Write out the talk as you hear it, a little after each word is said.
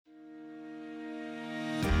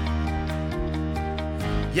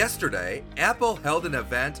Yesterday, Apple held an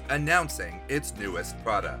event announcing its newest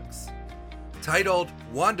products. Titled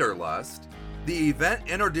Wanderlust, the event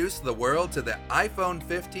introduced the world to the iPhone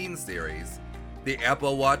 15 series, the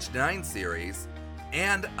Apple Watch 9 series,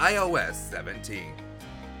 and iOS 17.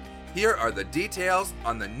 Here are the details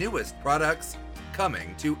on the newest products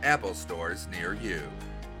coming to Apple stores near you.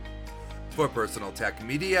 For Personal Tech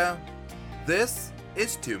Media, this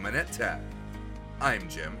is 2 Minute Tech. I'm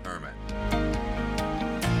Jim Herman.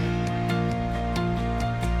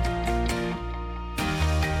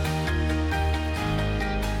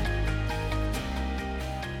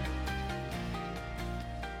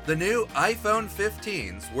 The new iPhone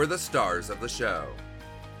 15s were the stars of the show.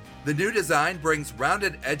 The new design brings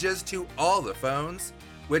rounded edges to all the phones,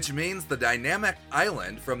 which means the dynamic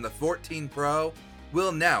island from the 14 Pro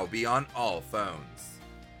will now be on all phones.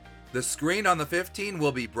 The screen on the 15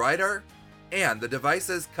 will be brighter, and the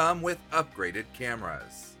devices come with upgraded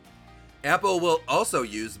cameras. Apple will also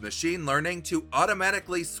use machine learning to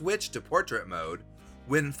automatically switch to portrait mode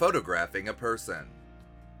when photographing a person.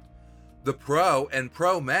 The Pro and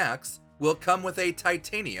Pro Max will come with a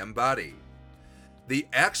titanium body. The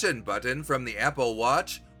Action button from the Apple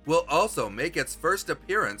Watch will also make its first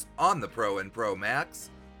appearance on the Pro and Pro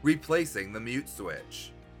Max, replacing the mute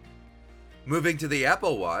switch. Moving to the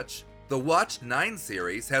Apple Watch, the Watch 9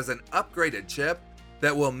 series has an upgraded chip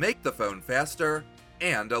that will make the phone faster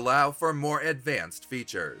and allow for more advanced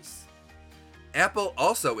features. Apple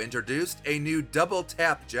also introduced a new double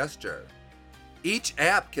tap gesture. Each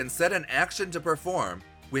app can set an action to perform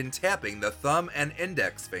when tapping the thumb and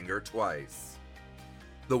index finger twice.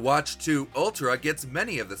 The Watch 2 Ultra gets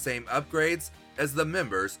many of the same upgrades as the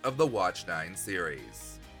members of the Watch 9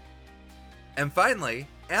 series. And finally,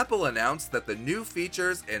 Apple announced that the new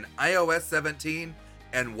features in iOS 17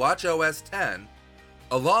 and watchOS 10,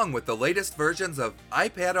 along with the latest versions of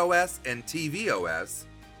iPadOS and tvOS,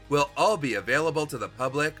 will all be available to the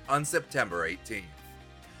public on September 18th.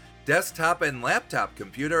 Desktop and laptop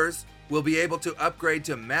computers will be able to upgrade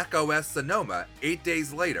to macOS Sonoma 8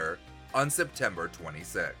 days later on September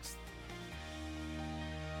 26th.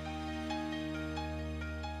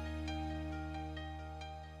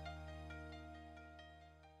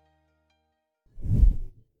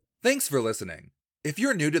 Thanks for listening. If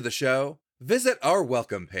you're new to the show, visit our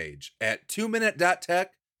welcome page at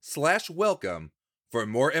 2minute.tech/welcome for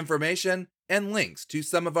more information and links to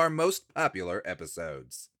some of our most popular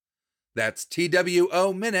episodes. That's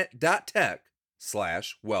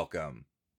TWOminute.tech/welcome.